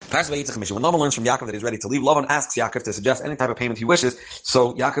When Lavan learns from Yaakov that he's ready to leave, Lavan asks Yaakov to suggest any type of payment he wishes,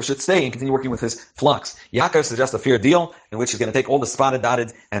 so Yaakov should stay and continue working with his flocks. Yaakov suggests a fair deal in which he's going to take all the spotted,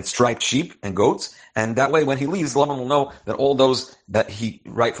 dotted, and striped sheep and goats, and that way when he leaves, Lavan will know that all those that he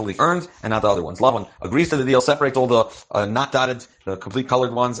rightfully earned and not the other ones. Lavan agrees to the deal, separates all the not dotted, the complete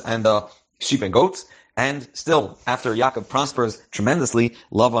colored ones, and the sheep and goats. And still, after Yaakov prospers tremendously,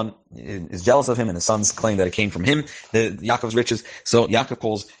 Lavan is jealous of him, and his sons claim that it came from him, Yaakov's riches. So Yaakov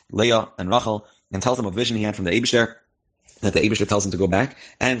calls Leah and Rachel and tells them a vision he had from the Eibishter, that the Eibishter tells him to go back,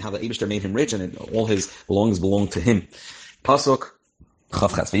 and how the Eibishter made him rich, and all his belongings belong to him. Pasuk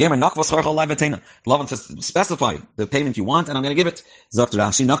Lavan says, specify the payment you want, and I'm going to give it. Zakt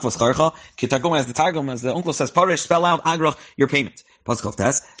Rashi, Nakvas Charcha, Kitagum, as the Targum, as the uncle says, Parish, spell out, Agrach, your payment. Pasuk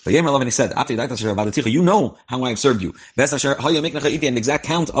Tes, Lavan, he said, after you know how I've served you. And the exact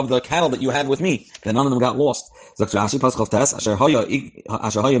count of the cattle that you had with me, that none of them got lost. Zakt Rashi, Pasuk Tes,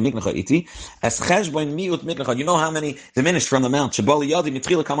 you know how many diminished from the mount. You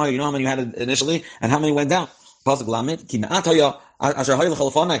know how many you had initially, and how many went down. Pasuk Lamed,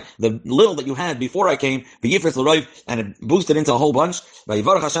 the little that you had before I came, and it boosted into a whole bunch. The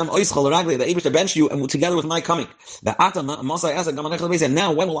Eibishter benched you, and together with my coming. And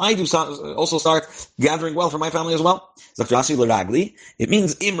now, when will I also start gathering wealth for my family as well? It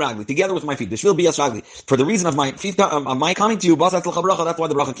means imragli, together with my feet. For the reason of my feet, of my coming to you, that's why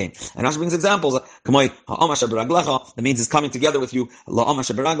the bracha came. And Rashi brings examples. That means it's coming together with you. What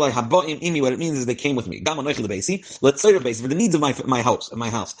it means is they came with me. For the needs of my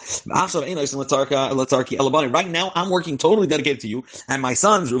house. Right now, I'm working totally dedicated to you, and my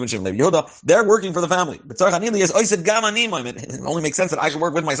sons, Reuven, Shimon, Levi, Yehuda, they're working for the family. It only makes sense that I should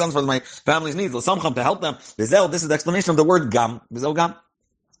work with my sons for my family's needs. To help them. This is the explanation of the word gam.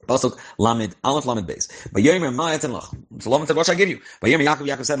 Pasuk Lamed Aleph Lamed Beis. But Yerim Ma'atenlach. So Lavan said, "What should I give you?" But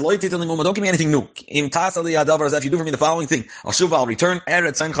Yaakov said, "Lo yititani muma. Don't give me anything new. Im tasali adavar. If you do for me the following thing, I'll return.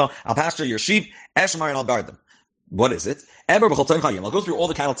 Eretz Sencha. I'll pasture your sheep. Eshmar, and I'll guard them." What is it? I'll go through all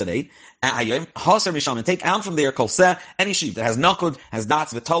the cattle today, and take out from there any sheep that has nakud, has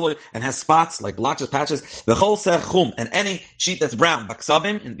dots, v'tolur, and has spots like blotches, patches, and any sheep that's brown,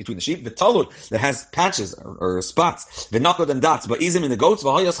 baksabim, in between the sheep, v'tolur, that has patches or spots, v'nakud and dots, but izim in the goats,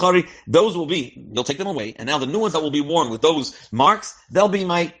 those will be, you'll take them away, and now the new ones that will be worn with those marks, they'll be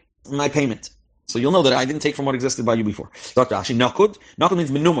my payment. So you'll know that I didn't take from what existed by you before. Dr. Ashi, nakud. Nakud means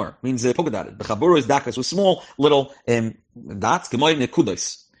menumar, means polka dotted. The chaburu is dakas with small little dots. Gemoy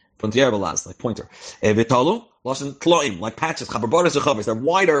nekudos, puntier belaz, like pointer. Vitalu, lashon tloim, like patches. Chabarbaras or they're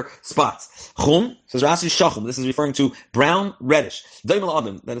wider spots. Chum, says Rashi, shachum. This is referring to brown, reddish. Daimel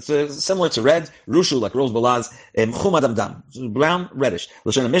adam, that it's similar to red. Rushu, like rose belaz. Chum adam dam, brown, reddish.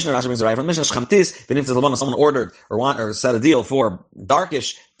 Lashon Mishnah, Rashi brings the right from Mishnah. Chamtis, someone ordered or set a deal for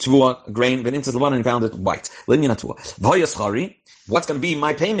darkish tvua grain, and found it white. What's going to be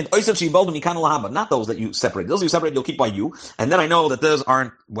my payment? Not those that you separate. Those you separate, you'll keep by you. And then I know that those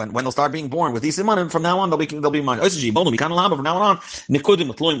aren't, when they'll start being born with these simanim, from now on, they'll be mine. From now on,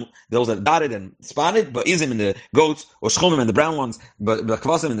 those that dotted and spotted, but izim in the goats, or shchomim in the brown ones, but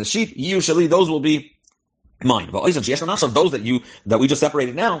kvasim in the sheep, usually those will be mine. But those that we just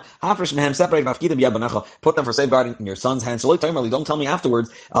separated now, put them for safeguarding in your son's hands. Don't tell me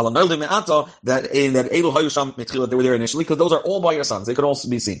afterwards that they were there initially, because those are all by your sons. They could also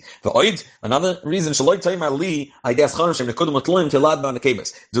be seen. Another reason, I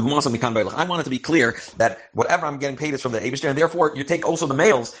want it to be clear that whatever I'm getting paid is from the Eibishter, and therefore you take also the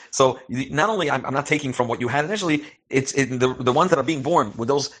males. So not only I'm not taking from what you had initially, it's the ones that are being born with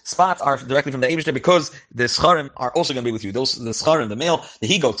those spots are directly from the Eibishter, because the scharim are also going to be with you. The scharim, the male, the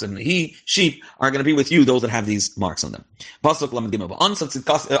he-goats, and the he-sheep are going to be with you, those that have these marks on them. And it's going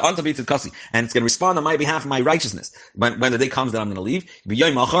to respond on my behalf of my righteousness. When the day comes that I'm going to leave,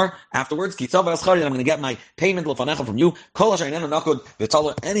 afterwards, I'm going to get my payment from you.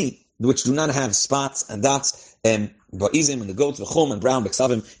 Any which do not have spots and dots, Ba'izim and the goats, the chum and brown,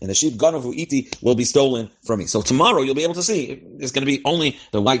 b'ksavim, and the sheep, ganavu iti, will be stolen from me. So tomorrow you'll be able to see, there's going to be only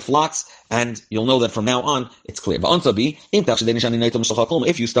the white flocks, and you'll know that from now on, it's clear.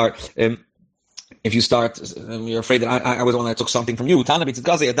 If you start, you're afraid that I was the one that took something from you. At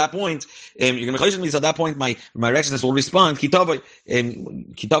that point, you're going to me. So at that point, my righteousness will respond. My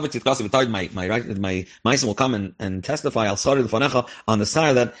ma'asim will come and testify. I'll start on the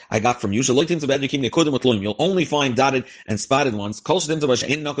side that I got from you. You'll only find dotted and spotted ones.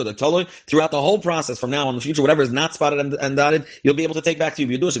 Throughout the whole process, from now on in the future, whatever is not spotted and dotted, you'll be able to take back to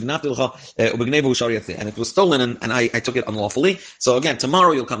you. And it was stolen, and I took it unlawfully. So again,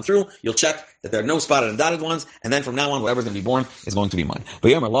 tomorrow you'll come through. You'll check that there are no spotted and dotted ones, and then from now on, whatever's going to be born is going to be mine.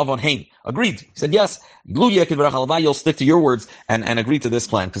 But Yomer Lavan Hain agreed. He said, yes, you'll stick to your words and agree to this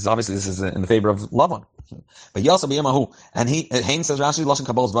plan, because obviously this is in the favor of Lavan. But Yasa B'Yamahu, and Hain says Rashi Lashon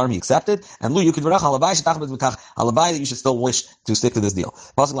Kabbal's Dvarim, he accepted, and Lu Yekid V'Rach Halavai Shetachbet V'Kach Halavai, that you should still wish to stick to this deal.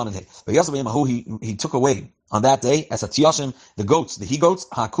 But Yasa B'Yamahu, he took away on that day as a Tiyashim, the goats, the he-goats,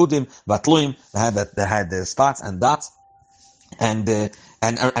 Hakudim, Vatluim, that had the spots and dots, and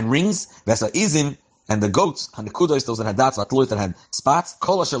rings, Vesa Izim, and the goats, and the kudos, those that had dots, Vatluim, that had spots,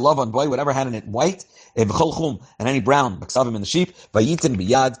 Kol Asher Lavan Boy, whatever had in it white, V'chol Chum, and any brown, B'ksavim in the sheep, Vayitin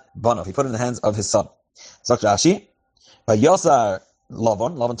B'yad Banav, he put it in the hands of his son. Zok Rashi, Yasar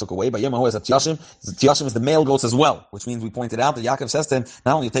Lavan took away, but Yemahu is a Tiyashim. Tiyashim is the male goats as well, which means we pointed out that Yaakov says to him,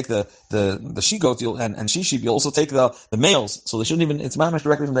 not only you take the she goats and she sheep, you'll also take the males. So they shouldn't even, it's mamish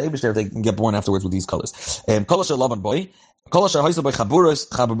directly from the Abish there, they can get born afterwards with these colors. Kolosher Lavan boy, Kolosher Hoysa boy Chaburus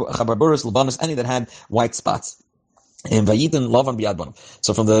Labanus, any that had white spots. And Vayitin Lavan Biyad.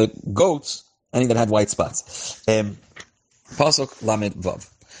 So from the goats, any that had white spots. Pasuk Lamed Vav.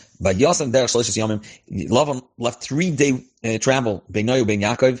 But Yosem Der Shlishis Yomim, Lavan left 3-day travel Beinoyu Ben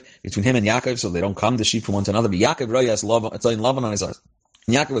Yaakov, between him and Yaakov, so they don't come the sheep from one to another. But Yaakov Royas Lavan, it's in Lavan on his eyes.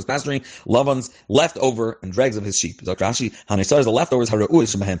 Yaakov was pasturing Lavan's leftover and dregs of his sheep. Dr. Rashi, Hanisar, the leftovers,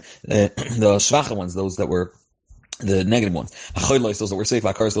 Hara'uis from him, the Shvacha ones, those that were the negative ones. Those that were safe,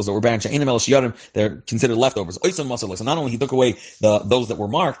 those that were barren, they're considered leftovers. So not only he took away those that were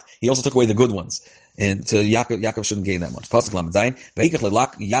marked, he also took away the good ones. And to Yaakov shouldn't gain that much. Pasuk Lamed Zayin.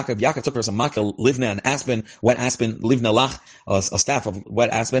 Yaakov took her some makal, livna, an aspen, wet aspen, livna lach, a staff of wet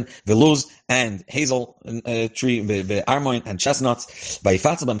aspen, veluz, and hazel tree, armoin, and chestnuts, by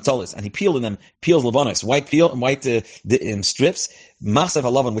fatzabam tolis, and he peeled in them, peels levonis, white in strips, massive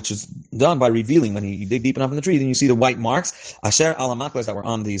halavan, which is done by revealing. When you dig deep enough in the tree, then you see the white marks, asher ala maklas that were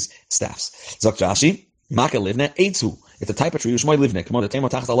on these staffs. Zok Rashi, makal livna, eitzu. It's a type of tree. Ushmoy livne. Come on, the tema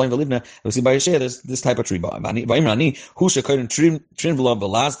tachas alayim velivne. We see by Yeshua, there's this type of tree. Va'imrani hu shekoyden trim v'lav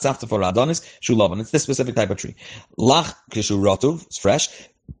v'laz tzafta for adonis shulavan. It's this specific type of tree. Lach kishu rotuv. It's fresh.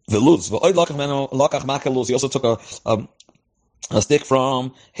 Veluz. V'oid lakach makaluz. He also took a stick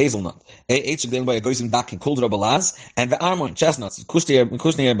from hazelnut. H again by a goyim back in kuldra balaz and the armoin chestnuts. Kushnier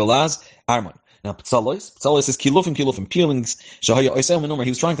balaz armoin. Now ptzalos is kilufim peelings. Shahaya oisel menomer. He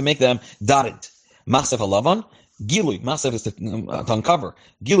was trying to make them dotted. Machsef halavan. Gilui, massive is to uncover.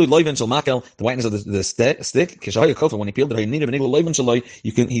 Gilui loiven shel makel, the whiteness of the stick. Kishahaya kofa, when he peeled it, he needed an loiven shel loy.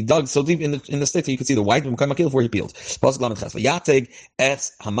 He dug so deep in the stick that you could see the white of makil before he peeled. Pasuk lamed ches. Vayateg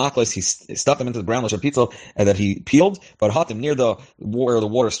et hamakles, he stuck them into the brown pizza that he peeled, but hot him near where the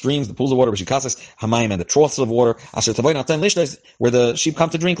water streams, the pools of water, shikases hamayim, and the troughs of water. Asher tavoy naten lishtais, where the sheep come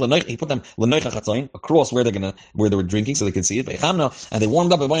to drink. He put them lenoich chatzayin across where they were drinking, so they could see it. And they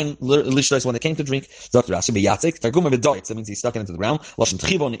warmed up lishtais when they came to drink. Dr. Rashi beyateg. That means he stuck it into the ground.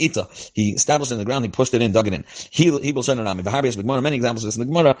 He established it in the ground, he pushed it in, dug it in. He will send many examples of this in the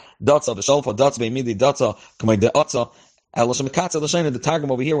Gemara. Datsa, the Shalfa, Datsa, Beimidi, Datsa, Kamay de Atsa. The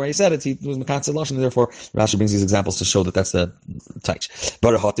Targum over here where he said it, he was Mekatza Lashon, therefore Rashi brings these examples to show that that's the Taich.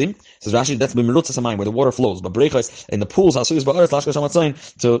 Barahatim says Rashi, that's Bimirutzas Hamayim, where the water flows. But Brechais in the pools, Hasuyas Ba'aretz Lashka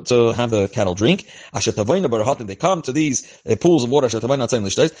Shamatzayin, to have the cattle drink. Asher Tavoyna Barahatim, they come to these pools of water, Asher Tavoyna Tzayin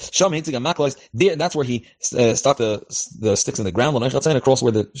Lishtais. Sham Hitzig and Maklais, that's where he stuck the sticks in the ground, across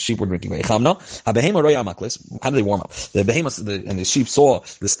where the sheep were drinking. How do they warm up? The behemoths and the sheep saw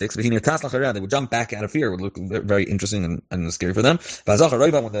the sticks, but they would jump back out of fear. It would look very interesting and scary for them.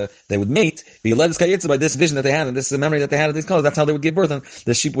 When they would mate, be led by this vision that they had and this memory that they had of these colors. That's how they would give birth, and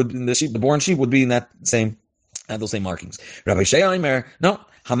the born sheep would be in that same, had those same markings. Rabbi Shea Aimer, no.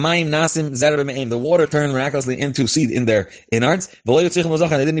 Hamayim nasim zera b'me'im. The water turned miraculously into seed in their innards. They didn't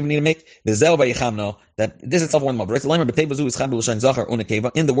even need to make the zel b'yichamno. That this itself one mob. In the word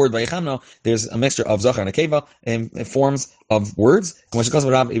b'yichamno, there's a mixture of zachar and akeva in forms of words.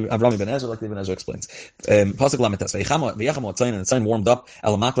 Avrami ben Ezra, like the Ben Ezra explains. Pasuk lamitas v'yichamno atzayin, and the sign warmed up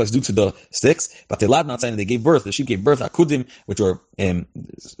elamaklas due to the sticks. But they lad not saying they gave birth. The sheep gave birth akudim, which were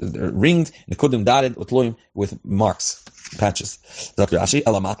ringed, and the kudim dotted with marks. Patches. Dr. Rashi,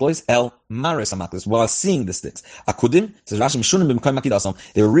 El Amaklois, El Maris Amaklois, while seeing the sticks. Akudim, says Rashi, Mishunim b'mkay makidasam.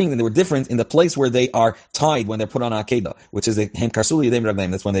 They were ringed and they were different in the place where they are tied when they're put on Akeda, which is a Hem Karsuli Yedem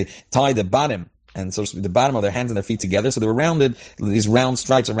Ragnaim. That's when they tie the bottom and so the bottom of their hands and their feet together. So they were rounded, these round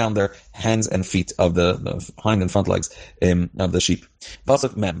stripes around their hands and feet of the hind and front legs of the sheep.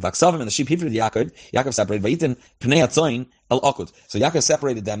 Pasuk Mem. Vaksavim, and the sheep hifrid Yaakov. Yaakov separated. Vayitin pnei atzayin el akud. So Yaakov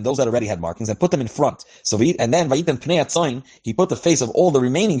separated them, those that already had markings, and put them in front. So and then Vayitin pnei atzayin, he put the face of all the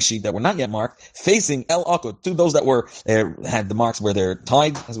remaining sheep that were not yet marked, facing el akud, to those that were had the marks where they're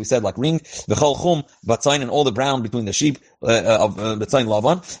tied, as we said, like ring. V'chol chum batzayin, and all the brown between the sheep of batzayin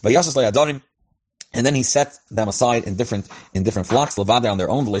lavan. Vayasas layadarim. And then he set them aside in different flocks, levada on their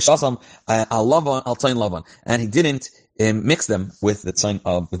own, v'leishasam al lavan al tzayin lavan, and he didn't mix them with the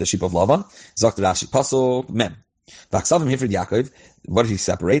sheep of Lavan. Zok Rashi pasuk mem. Vaksavim hifrid Yaakov. What did he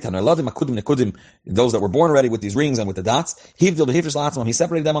separate? And those that were born already with these rings and with the dots. He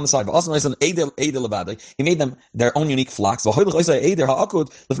separated them on the side. He made them their own unique flocks. And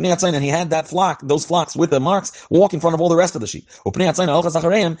he had that flock, those flocks with the marks, walk in front of all the rest of the sheep. And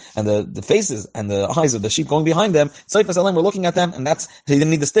the faces and the eyes of the sheep going behind them, were looking at them, and he didn't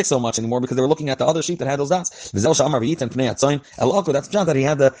need the stick so much anymore because they were looking at the other sheep that had those dots. That's that he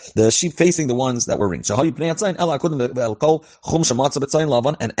had the sheep facing the ones that were rings.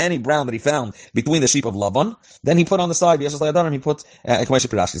 And any brown that he found between the sheep of Lavan, then he put on the side. He put so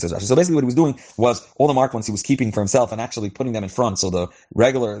basically what he was doing was all the marked ones he was keeping for himself and actually putting them in front. So the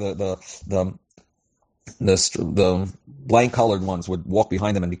regular the blank colored ones would walk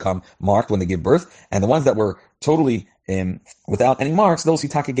behind them and become marked when they give birth, and the ones that were totally without any marks, those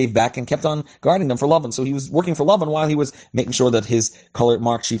Hitaka gave back and kept on guarding them for Lavan. So he was working for Lavan while he was making sure that his color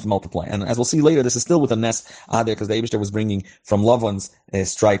marked sheep multiply. And as we'll see later, this is still with a nest there because the Eibishter was bringing from Lavan's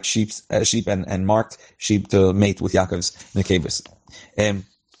striped sheep and marked sheep to mate with Yaakov's nekevus.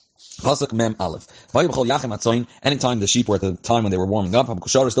 Pasuk Mem Aleph. Anytime the sheep were at the time when they were warming up,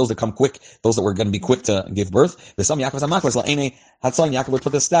 those that come quick, those that were going to be quick to give birth. Yaakov would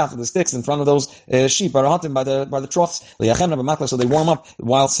put the staff, the sticks in front of those sheep by the troughs, so they warm up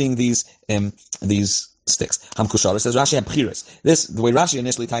while seeing these sticks. Says Rashi had bchiras. This, the way Rashi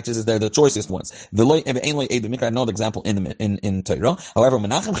initially teaches, is they're the choicest ones. I know the example in Torah. However,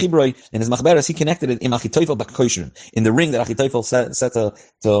 Menachem Chibroi in his Machberes, he connected it in Achitophel Bakosherin, in the ring that Achitophel set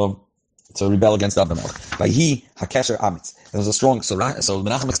to rebel against Abimelech. By he hakesher amitz. There was a strong. So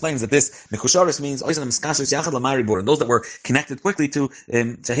Menachem explains that this mekusharis means those that were connected quickly to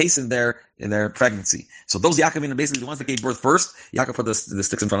hasten their pregnancy. So those Yaakovim are basically the ones that gave birth first. Yaakov put the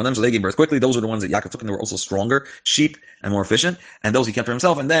sticks in front of them, so they gave birth quickly. Those were the ones that Yaakov took, and they were also stronger sheep and more efficient. And those he kept for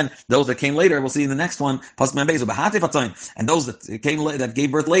himself. And then those that came later, we'll see in the next one. And those that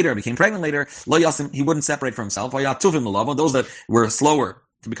gave birth later, became pregnant later, he wouldn't separate from himself. Those that were slower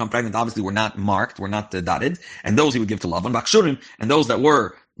to become pregnant, obviously, were not marked, were not dotted, and those he would give to Lavan. Bakshurim, and those that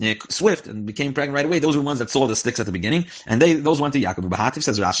were swift and became pregnant right away, those were the ones that saw the sticks at the beginning, and those went to Yaakov. Bahativ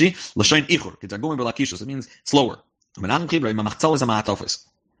says Rashi, L'shain ichur, kitargumim b'lakishus, it means slower.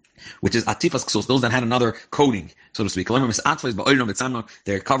 Which is atifas ksos, those that had another coating, so to speak.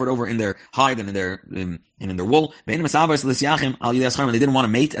 They're covered over in their hide and in their wool. They didn't want to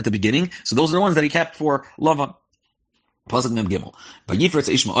mate at the beginning, so those are the ones that he kept for Lavan. Pasuk Mem Gimel. By Yifritz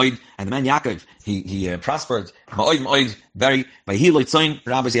Ish Ma'od, and the man Yaakov, he prospered. Ma'od, very. By Hiloi Tzoin,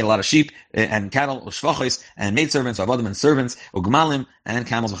 rabbis, he had a lot of sheep and cattle, Shvachos, and maidservants, Avadim and servants, Ugmalim, and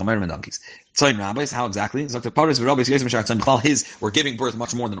camels, V'chamerim and donkeys. Tzoin rabbis, how exactly? Zok Paris v'rabbis Yosef Mishar Tzoin B'chal, his were giving birth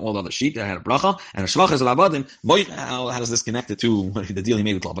much more than all the other sheep that had a bracha, and Shvachos of Avadim. How does this connect to the deal he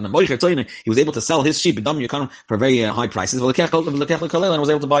made with Laban? And Moicher Tzoin, he was able to sell his sheep for very high prices. And was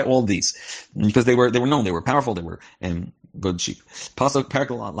able to buy all these because they were known, they were powerful, they were good sheep. Pasuk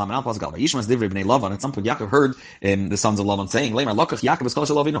Perkel Lamanal Pasuk Gal. Yishmas Divrei Bnei Lavan. At some point, Yaakov heard the sons of Lavan saying, "Leimar Lokach Yaakov is Kol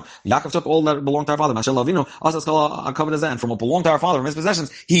Shel Avinu." Yaakov took all that belonged to our father. Mashal Avinu Asas Kol Kavod Hazeh. And from what belonged to our father, from his possessions,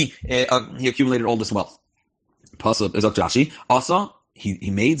 he accumulated all this wealth. Pasuk Zok Rashi Asa.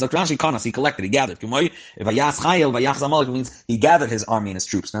 He made Zakrashi Kanas, he collected, he gathered. It means he gathered his army and his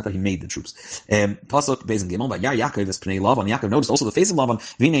troops, not that he made the troops. Pasuk Beis Gimel, but Yaakov is Pnei Lavan. Yaakov noticed also the face of Lavan.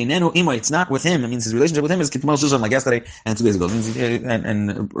 V'nei nenu imay, it's not with him. It means his relationship with him is Kitmal Shushan, like yesterday and 2 days ago,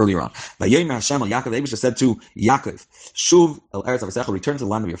 and earlier on. But Yomer Hashem Yaakov, the Eibishter said to Yaakov, Shuv el Eretz Avisecha, return to the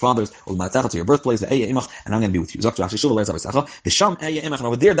land of your fathers, ul Ma'atecha, to your birthplace, the Eya Imach, and I'm going to be with you. Zakrashi Shuv el Eretz Avisecha, V'sham Eya Imach, and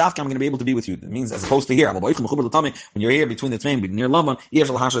over there, Dafka, I'm going to be able to be with you. It means as opposed to here, when you're here between the twain, near Lavan, here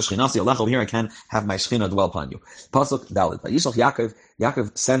I can have my Shechina dwell upon you. Pasuk Dalit.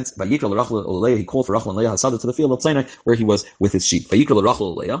 Yaakov sent by Yikra Rachel Leah. He called for Rachel and Leah Hasada to the field of Sinai where he was with his sheep. By Yikra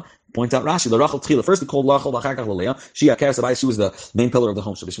Rachel Leah, Point out Rashi, the Rachel Tchila, first he called Rachel, Leah. She was the main pillar of the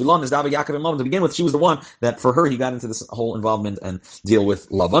home. Shvilon is David Yaakov and Lavan. To begin with, she was the one that for her he got into this whole involvement and deal with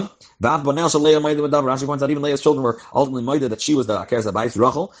Lavan. Rashi points out even Leah's children were ultimately made that she was the Akeres Abayis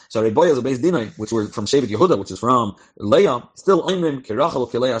Rachel. So Reboya is a base Dinai, which were from Shevet Yehuda, which is from Leah, still Oimim Ki Rachel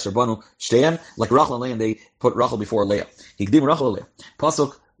Ki Leah Asher Banu Shteyan, like Rachel and Leah, and they put Rachel before Leah. Higdim Rachel Leah.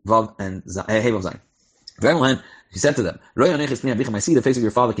 Pasuk Vav and Hevav Zayin. He said to them, I see the face of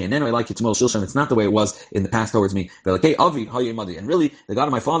your father, and then I like you to know Shilshan. It's not the way it was in the past towards me. And really, the God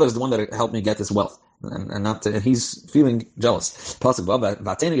of my father is the one that helped me get this wealth. And not, and he's feeling jealous.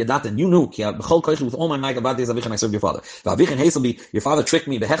 And you knew with all my might about this I served your father. Your father tricked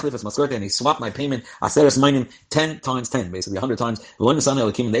me, and he swapped my payment 10 times 10, basically 100 times. The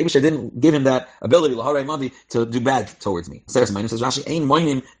Abisha didn't give him that ability to do bad towards me. Says Rashi,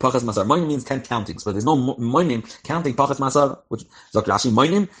 Moinim means 10 countings, but there's no Moinim counting Pachas Masar, which Dr. Rashi,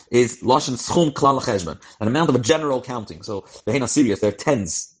 Moinim is Lashon Schum Klal Cheshbon, an amount of a general counting. So they're not serious, they're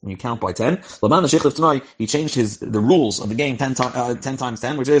tens when you count by 10. Laman the tonight, he changed the rules of the game 10 times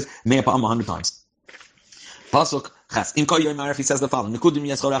 10, which is 100 times. Pasuk Ches. In Kol Yom Arif, he says the following: Nekudim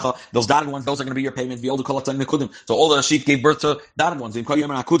Yeschorecha. Those dotted ones, those are going to be your payment. V'yoldu kol hatzayim nekudim. So all the sheep gave birth to dotted ones. In Kol Yom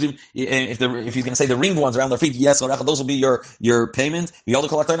Akudim, if he's going to say the ringed ones around their feet, Yeschorecha, those will be your payment. V'yoldu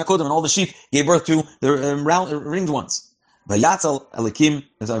kol hatzayim nekudim, and all the sheep gave birth to the ringed ones. V'yatzal Elikim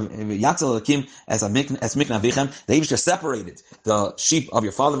as Mikna Vichem. The Eibush separated the sheep of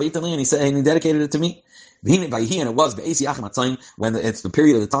your father and he said, and he dedicated it to me. And it was when it's the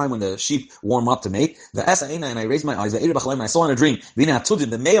period of the time when the sheep warm up to mate. And I raised my eyes. And I saw in a dream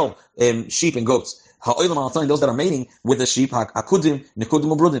the male sheep and goats. Those that are mating with the sheep,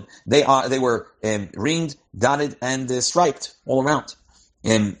 they were ringed, dotted, and striped all around.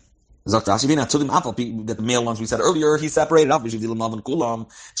 That the male ones we said earlier, he separated up. That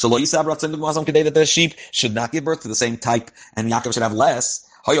the sheep should not give birth to the same type, and Yaakov should have less.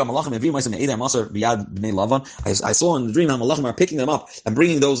 I saw in the dream how Malachim are picking them up and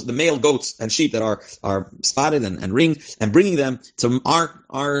bringing the male goats and sheep that are spotted and ringed and bringing them to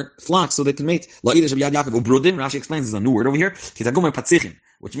our flocks so they can mate. Rashi explains there's a new word over here,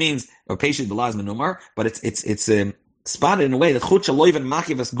 which means a patient belaz menumar, but it's spotted in a way that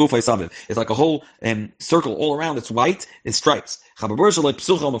it's like a whole circle all around. It's white. It's stripes. The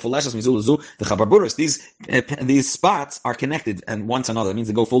chabarburis, these spots are connected and one to another. It means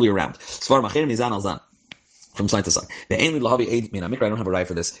they go fully around. From side to side. I don't have a right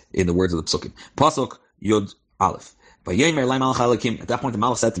for this in the words of the psukim. Pasuk Yud Aleph. At that point, the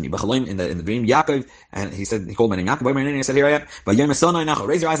Malach said to me, in the dream, Yaakov, and he called my name Yaakov, by my name, and I said, here I am.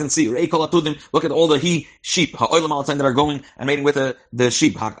 Raise your eyes and see. Look at all the sheep that are going and mating with the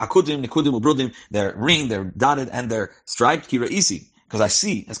sheep. They're ringed, they're dotted, and they're striped. Because I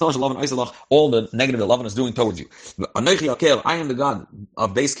see, all the negative that Lavan is doing towards you. I am the God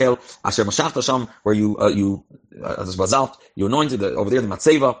of base Kel, where you anointed over there the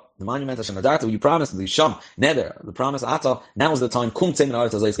Matseva, the monument, you promised the Sham, Neder, the promise, Ata, now is the time,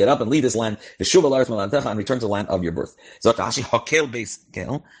 get up and leave this land, and return to the land of your birth. The God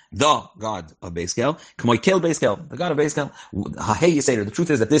of base Kel, the God of base Kel, the truth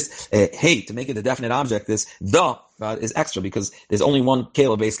is that this, to make it a definite object, this, God is extra because there's only one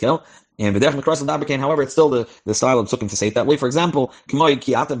Kel of base Kel. And however, it's still the style of Sukkim to say it that way. For example, it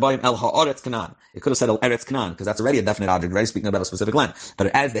could have said El Eretz Canaan, because that's already a definite object, already speaking about a specific land. But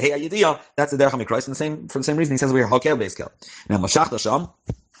it adds the Hey Yediyah, that's the Derech HaMikrais, for the same reason he says we're Hakel Beis Kel. Now, Mashach Dasham,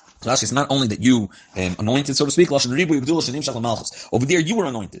 it's not only that you anointed, so to speak, over there you were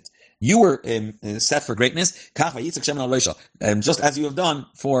anointed. You were set for greatness, just as you have done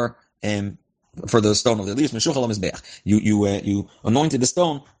for the stone of the Elias, you anointed the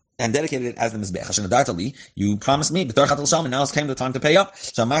stone and dedicated it as the Mizbech. You promised me, and now it's came the time to pay up.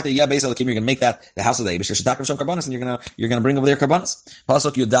 So you're going to make that the house of the Eibush, and you're going to bring over their karbanos.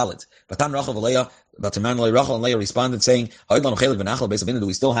 Pasuk Yudalit. Batan Rachel V'Leah, Rachel and Leah responded saying, do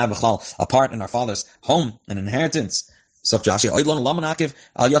we still have a part in our father's home, an inheritance? So Joshua, why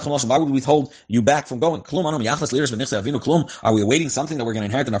would we withhold you back from going? Are we awaiting something that we're going to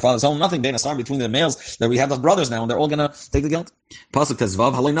inherit in our father's home? Nothing. Between the males that we have the brothers now, and they're all going to take the guilt. We're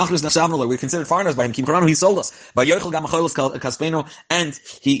considered foreigners by him. He sold us. And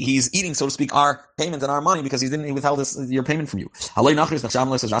he's eating, so to speak, our payment and our money because he withheld your payment from you. When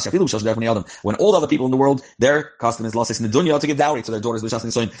all the other people in the world, their custom is to give dowry to their daughters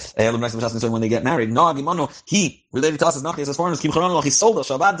when they get married. He related to us as foreigners. He sold us.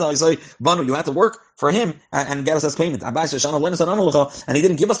 You had to work for him and get us as payment. And he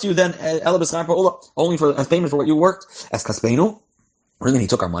didn't give us to you then only as payment for what you worked as kaspenu. He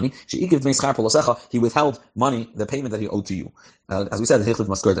took our money. He withheld money, the payment that he owed to you. As we said,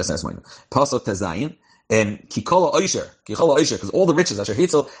 Pasuk Tezayin, and Kikola Oisher, because all the riches, Asher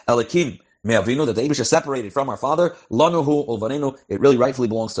Hitzel Elikim Me'avinu, that the Eibush is separated from our father, Lanuhu Ulvanenu, it really rightfully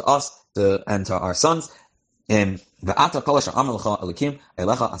belongs to us and to our sons. And now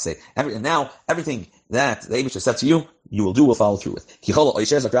everything that the Eibush has said to you, you will follow through with. The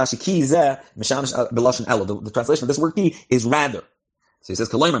translation of this word ki is rather. So he says,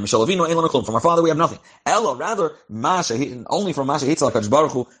 from our father we have nothing. Ella, rather, only from Masha Hitzal HaKadosh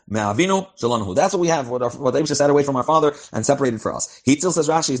Baruch Hu Me'avinu Shalanu. That's what we have, what the Eibush set away from our father and separated for us. Hitzal, says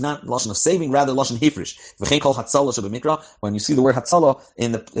Rashi, is not lashon of saving, rather lashon hifrish. When you see the word Hatzala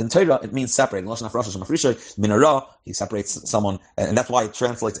in Torah, it means separating. Lashon hafrasha shemafrisha minara. He separates someone, and that's why it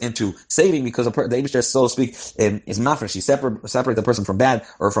translates into saving, because the Eibush, so to speak, is mafresh. He separate the person from bad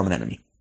or from an enemy.